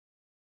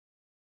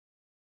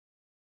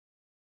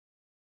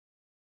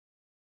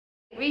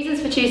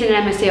Reasons for choosing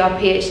an MSc or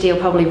PhD will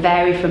probably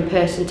vary from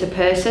person to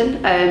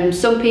person.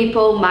 Some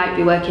people might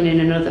be working in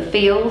another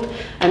field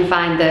and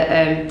find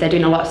that they're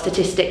doing a lot of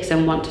statistics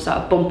and want to sort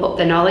of bump up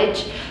their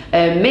knowledge.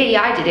 Me,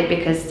 I did it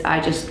because I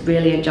just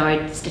really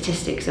enjoyed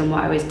statistics and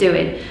what I was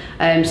doing.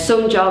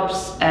 Some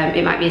jobs,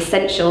 it might be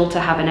essential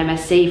to have an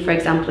MSc, for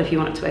example, if you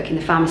wanted to work in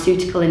the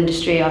pharmaceutical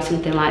industry or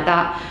something like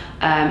that.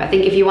 I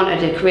think if you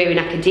wanted a career in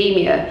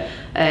academia,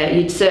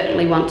 you'd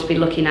certainly want to be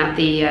looking at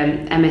the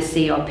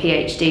MSc or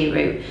PhD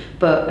route.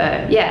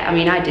 But yeah, I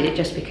mean, I did it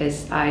just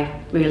because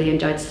I really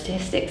enjoyed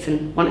statistics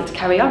and wanted to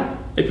carry on.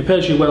 It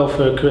prepares you well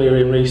for a career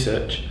in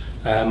research.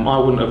 I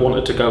wouldn't have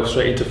wanted to go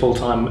straight into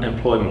full-time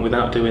employment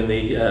without doing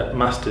the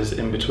masters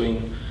in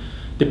between.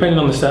 Depending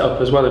on the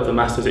setup as well of the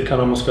masters, it can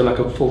almost feel like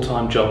a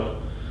full-time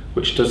job,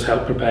 which does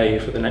help prepare you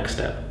for the next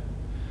step.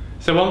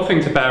 So one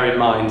thing to bear in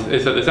mind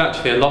is that there's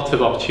actually a lot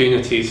of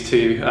opportunities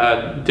to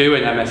do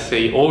an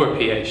MSc or a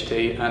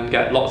PhD and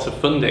get lots of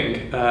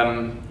funding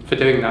for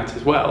doing that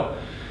as well.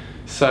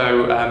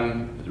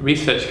 So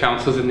research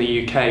councils in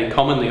the UK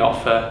commonly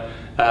offer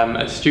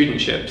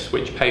studentships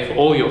which pay for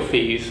all your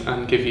fees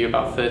and give you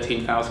about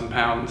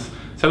 £13,000.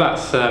 So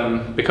that's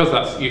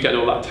because you get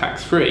all that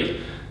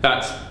tax-free,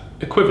 that's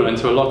equivalent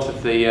to a lot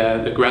of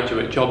the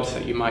graduate jobs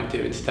that you might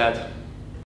do instead.